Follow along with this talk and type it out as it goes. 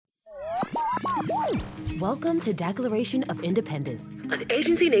Welcome to Declaration of Independence on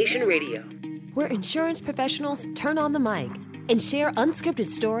Agency Nation Radio, where insurance professionals turn on the mic and share unscripted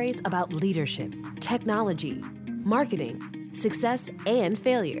stories about leadership, technology, marketing, success, and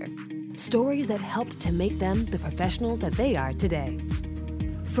failure. Stories that helped to make them the professionals that they are today.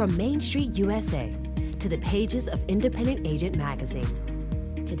 From Main Street USA to the pages of Independent Agent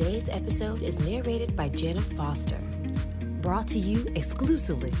magazine. Today's episode is narrated by Jana Foster. Brought to you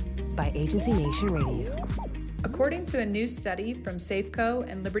exclusively by Agency Nation Radio. According to a new study from Safeco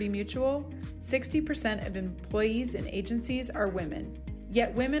and Liberty Mutual, 60% of employees in agencies are women.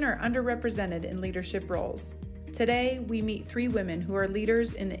 Yet women are underrepresented in leadership roles. Today, we meet 3 women who are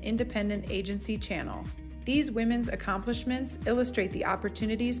leaders in the independent agency channel. These women's accomplishments illustrate the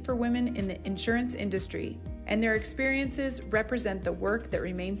opportunities for women in the insurance industry, and their experiences represent the work that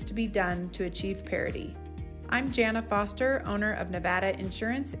remains to be done to achieve parity. I'm Jana Foster, owner of Nevada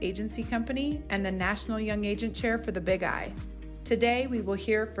Insurance Agency Company and the National Young Agent Chair for the Big I. Today, we will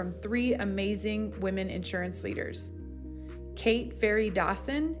hear from 3 amazing women insurance leaders. Kate Ferry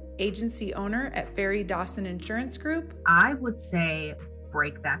Dawson, agency owner at Ferry Dawson Insurance Group. I would say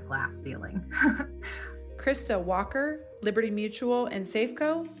break that glass ceiling. Krista Walker, Liberty Mutual and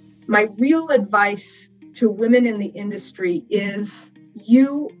Safeco. My real advice to women in the industry is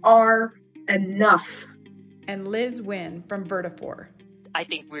you are enough. And Liz Wynn from Vertafore. I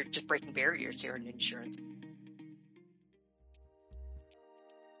think we're just breaking barriers here in insurance.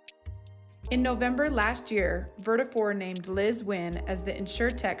 In November last year, Vertafore named Liz Wynn as the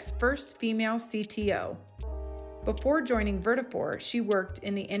InsurTech's first female CTO. Before joining Vertafore, she worked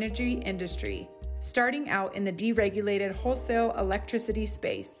in the energy industry, starting out in the deregulated wholesale electricity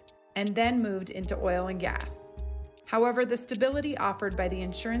space, and then moved into oil and gas. However, the stability offered by the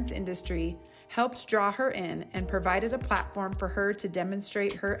insurance industry helped draw her in and provided a platform for her to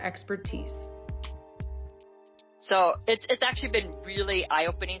demonstrate her expertise. So it's actually been really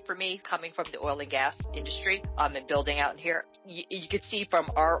eye-opening for me coming from the oil and gas industry and building out here. You can see from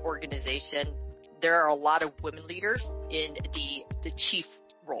our organization, there are a lot of women leaders in the chief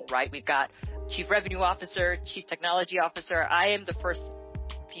role, right? We've got chief revenue officer, chief technology officer. I am the first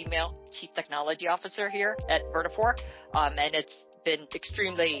female chief technology officer here at Vertafore, and it's been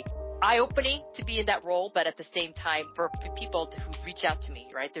extremely eye-opening to be in that role, but at the same time, for people who reach out to me,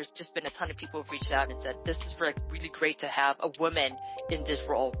 right? There's just been a ton of people who've reached out and said, this is really great to have a woman in this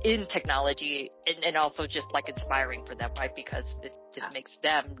role in technology, and also just like inspiring for them, right? Because it just makes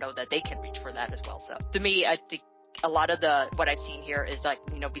them know that they can reach for that as well. So to me, I think a lot of what I've seen here is like,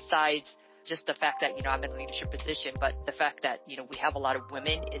 besides just the fact that, I'm in a leadership position, but the fact that, we have a lot of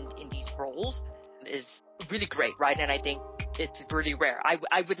women in these roles is really great, right? And I think it's really rare.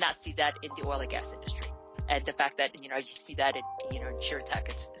 I would not see that in the oil and gas industry. And the fact that, you see that in, InsurTech,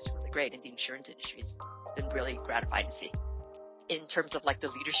 it's really great in the insurance industry. It's been really gratifying to see. In terms of like the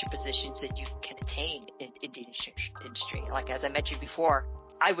leadership positions that you can attain in the insurance industry. Like as I mentioned before,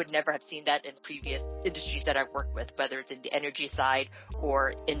 I would never have seen that in previous industries that I've worked with, whether it's in the energy side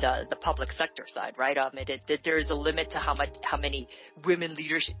or in the public sector side, right? There is a limit to how many women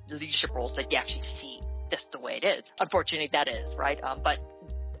leadership roles that you actually see just the way it is. Unfortunately, that is, right? But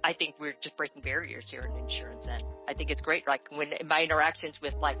I think we're just breaking barriers here in insurance, and I think it's great. Like when in my interactions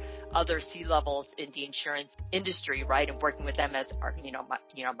with like other C-levels in the insurance industry, right, and working with them as our,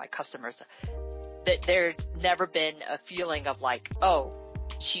 my customers, that there's never been a feeling of like, oh,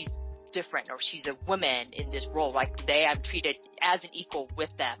 she's different or she's a woman in this role. Like I'm treated as an equal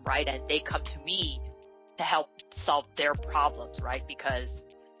with them, right? And they come to me to help solve their problems, right? Because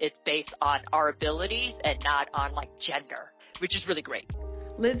it's based on our abilities and not on like gender, which is really great.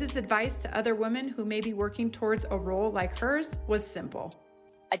 Liz's advice to other women who may be working towards a role like hers was simple.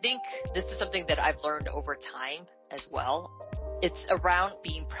 I think this is something that I've learned over time as well. It's around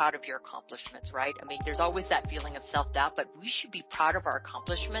being proud of your accomplishments, right? I mean, there's always that feeling of self-doubt, but we should be proud of our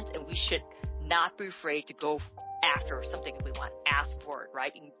accomplishments, and we should not be afraid to go after something if we want, ask for it,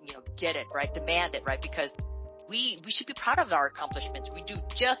 right? And, get it, right? Demand it, right? Because we should be proud of our accomplishments. We do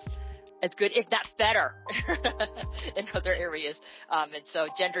just as good, if not better, in other areas. And so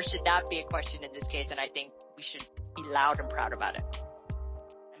gender should not be a question in this case, and I think we should be loud and proud about it.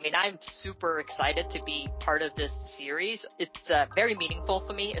 I mean, I'm super excited to be part of this series. It's very meaningful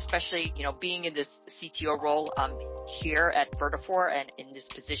for me, especially, being in this CTO role here at Vertafore and in this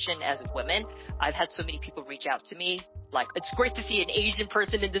position as a woman. I've had so many people reach out to me. Like, it's great to see an Asian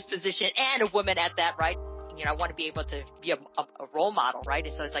person in this position and a woman at that, right? I want to be able to be a role model, right?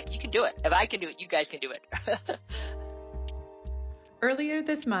 And so it's like, you can do it. If I can do it, you guys can do it. Earlier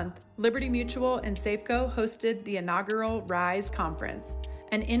this month, Liberty Mutual and Safeco hosted the inaugural RISE conference,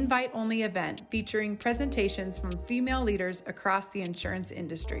 an invite-only event featuring presentations from female leaders across the insurance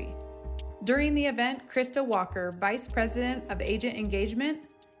industry. During the event, Krista Walker, Vice President of Agent Engagement,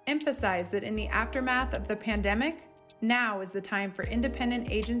 emphasized that in the aftermath of the pandemic, now is the time for independent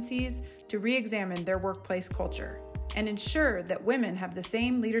agencies to re-examine their workplace culture and ensure that women have the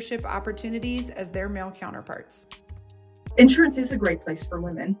same leadership opportunities as their male counterparts. Insurance is a great place for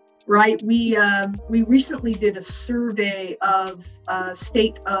women, right? We recently did a survey of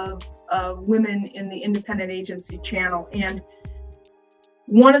state of women in the independent agency channel, and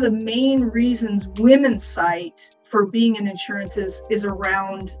one of the main reasons women cite for being in insurance is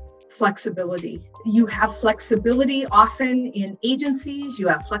around flexibility. You have flexibility often in agencies. You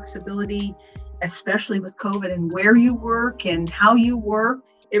have flexibility, especially with COVID, and where you work and how you work.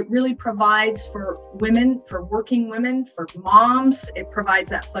 It really provides for women, for working women, for moms. It provides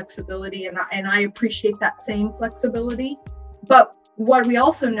that flexibility, and I appreciate that same flexibility. But what we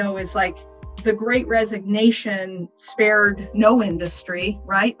also know is, like, the Great Resignation spared no industry,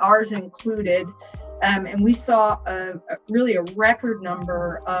 right? Ours included. And we saw really a record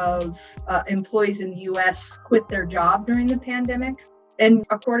number of employees in the U.S. quit their job during the pandemic. And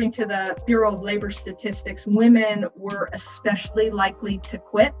according to the Bureau of Labor Statistics, women were especially likely to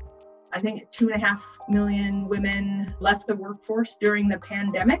quit. I think 2.5 million women left the workforce during the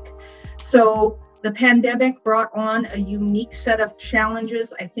pandemic. So the pandemic brought on a unique set of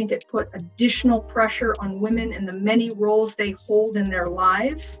challenges. I think it put additional pressure on women in the many roles they hold in their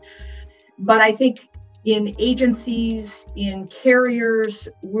lives. But I think in agencies, in carriers,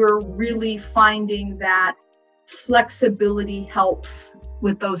 we're really finding that flexibility helps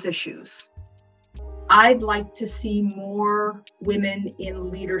with those issues. I'd like to see more women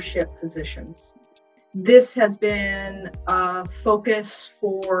in leadership positions. This has been a focus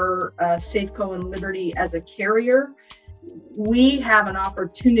for Safeco and Liberty as a carrier. We have an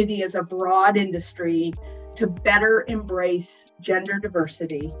opportunity as a broad industry to better embrace gender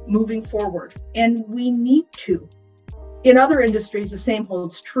diversity moving forward. And we need to. In other industries, the same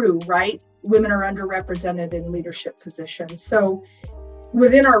holds true, right? Women are underrepresented in leadership positions. So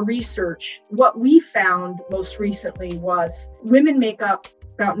within our research, what we found most recently was women make up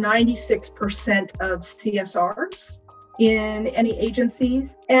about 96% of CSRs in any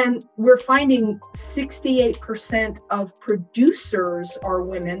agencies. And we're finding 68% of producers are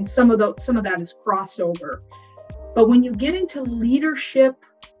women. Some of that is crossover. But when you get into leadership,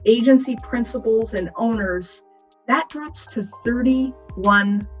 agency principals and owners, that drops to 31%.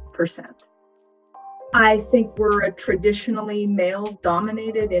 I think we're a traditionally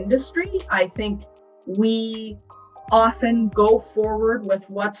male-dominated industry. I think we often go forward with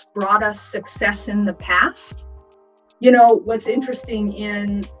what's brought us success in the past. You know, what's interesting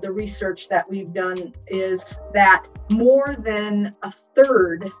in the research that we've done is that more than a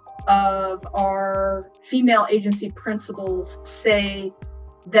third of our female agency principals say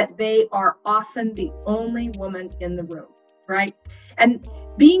that they are often the only woman in the room, right? And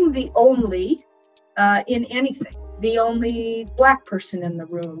being the only in anything, the only Black person in the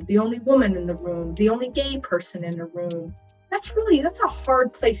room, the only woman in the room, the only gay person in the room, that's a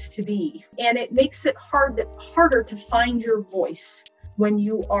hard place to be. And it makes it harder to find your voice when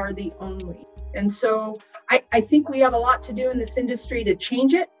you are the only. And so I think we have a lot to do in this industry to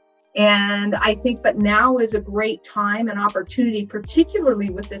change it. And I think, but now is a great time and opportunity,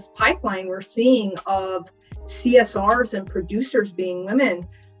 particularly with this pipeline we're seeing of CSRs and producers being women.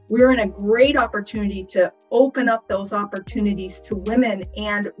 We're in a great opportunity to open up those opportunities to women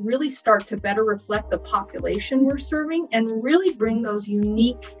and really start to better reflect the population we're serving and really bring those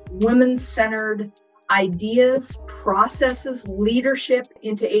unique women-centered ideas, processes, leadership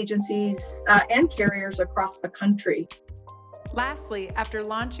into agencies and carriers across the country. Lastly, after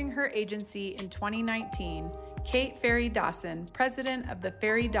launching her agency in 2019, Kate Ferry Dawson, president of the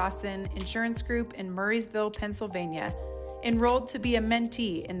Ferry Dawson Insurance Group in Murraysville, Pennsylvania, enrolled to be a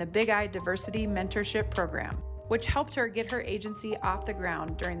mentee in the Big Eye Diversity Mentorship Program, which helped her get her agency off the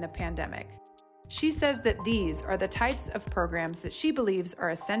ground during the pandemic. She says that these are the types of programs that she believes are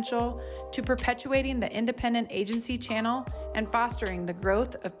essential to perpetuating the independent agency channel and fostering the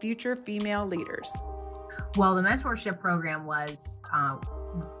growth of future female leaders. Well, the mentorship program was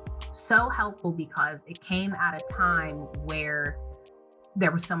so helpful because it came at a time where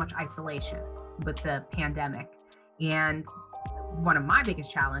there was so much isolation with the pandemic. And one of my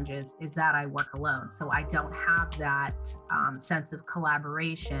biggest challenges is that I work alone. So I don't have that sense of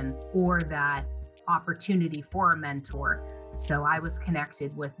collaboration or that opportunity for a mentor. So I was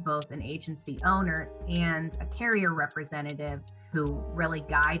connected with both an agency owner and a carrier representative who really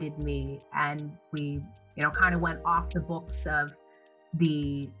guided me. And we, kind of went off the books of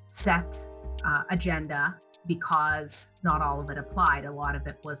the set agenda, because not all of it applied. A lot of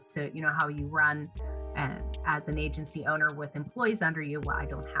it was to, how you run as an agency owner with employees under you. Well, I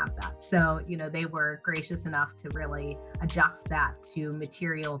don't have that. So, they were gracious enough to really adjust that to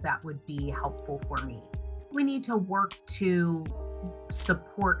material that would be helpful for me. We need to work to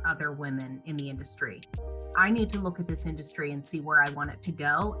support other women in the industry. I need to look at this industry and see where I want it to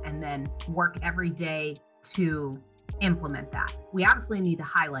go, and then work every day to implement that. We absolutely need to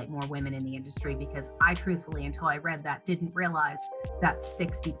highlight more women in the industry, because I truthfully, until I read that, didn't realize that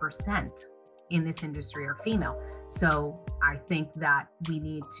 60% in this industry are female. So I think that we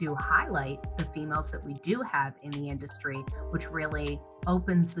need to highlight the females that we do have in the industry, which really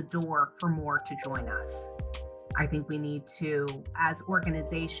opens the door for more to join us. I think we need to, as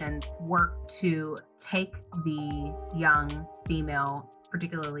organizations, work to take the young female,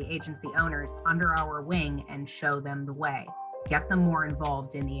 particularly agency owners, under our wing and show them the way. Get them more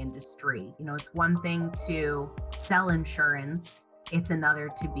involved in the industry. It's one thing to sell insurance. It's another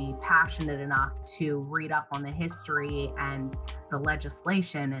to be passionate enough to read up on the history and the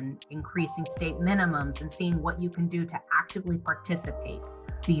legislation and increasing state minimums and seeing what you can do to actively participate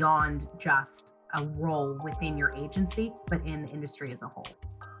beyond just a role within your agency, but in the industry as a whole.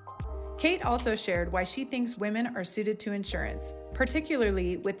 Kate also shared why she thinks women are suited to insurance,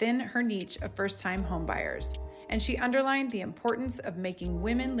 particularly within her niche of first-time homebuyers. And she underlined the importance of making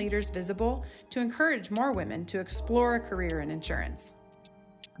women leaders visible to encourage more women to explore a career in insurance.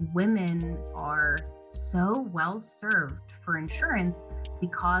 Women are so well served for insurance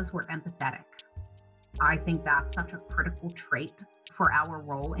because we're empathetic. I think that's such a critical trait for our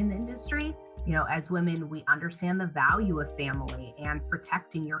role in the industry. As women, we understand the value of family and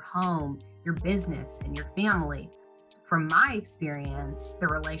protecting your home, your business, and your family. From my experience, the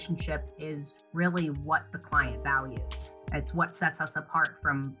relationship is really what the client values. It's what sets us apart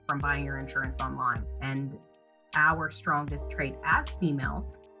from buying your insurance online. And our strongest trait as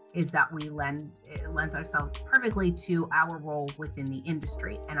females is that it lends ourselves perfectly to our role within the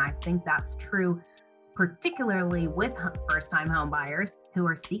industry. And I think that's true particularly with first-time home buyers who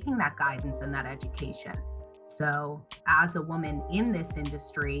are seeking that guidance and that education. So as a woman in this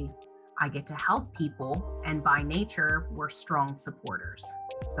industry, I get to help people, and by nature, we're strong supporters.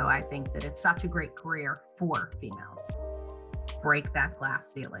 So I think that it's such a great career for females. Break that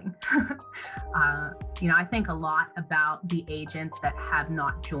glass ceiling. I think a lot about the agents that have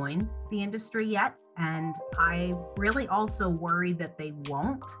not joined the industry yet, and I really also worry that they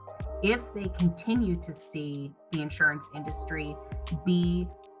won't if they continue to see the insurance industry be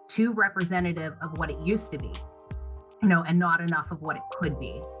too representative of what it used to be, and not enough of what it could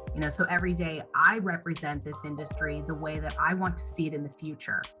be. So every day I represent this industry the way that I want to see it in the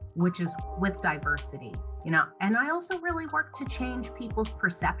future, which is with diversity, and I also really work to change people's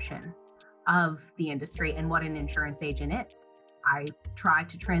perception of the industry and what an insurance agent is. I try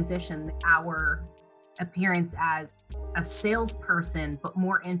to transition our appearance as a salesperson, but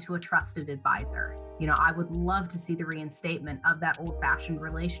more into a trusted advisor. I would love to see the reinstatement of that old-fashioned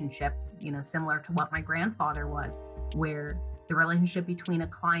relationship, similar to what my grandfather was, where the relationship between a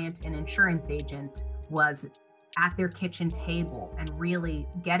client and insurance agent was at their kitchen table and really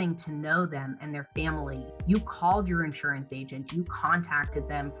getting to know them and their family. You called your insurance agent, you contacted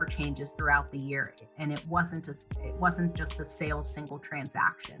them for changes throughout the year, and it wasn't just a sales single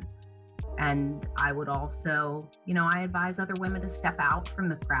transaction. And I would also, I advise other women to step out from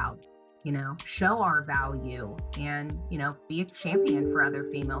the crowd, show our value and, be a champion for other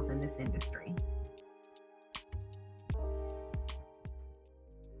females in this industry.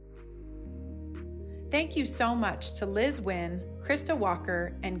 Thank you so much to Liz Wynn, Krista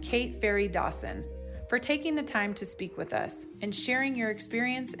Walker, and Kate Ferry Dawson for taking the time to speak with us and sharing your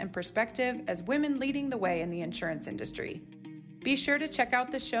experience and perspective as women leading the way in the insurance industry. Be sure to check out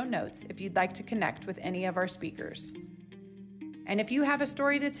the show notes if you'd like to connect with any of our speakers. And if you have a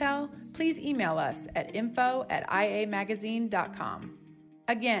story to tell, please email us at info@iamagazine.com.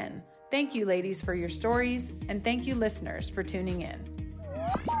 Again, thank you ladies for your stories, and thank you listeners for tuning in.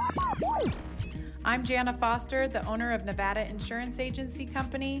 I'm Jana Foster, the owner of Nevada Insurance Agency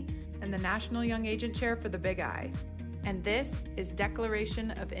Company and the National Young Agent Chair for the Big I. And this is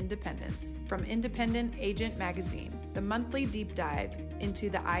Declaration of Independence from Independent Agent Magazine, the monthly deep dive into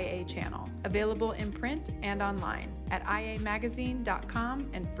the IA channel, available in print and online at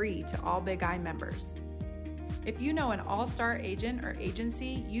iamagazine.com and free to all Big I members. If you know an all-star agent or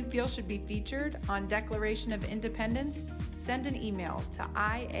agency you feel should be featured on Declaration of Independence, send an email to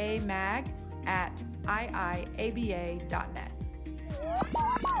iamag@iiaba.net.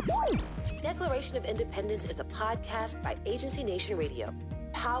 Declaration of Independence is a podcast by Agency Nation Radio,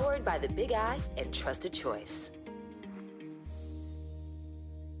 powered by the Big I and Trusted Choice.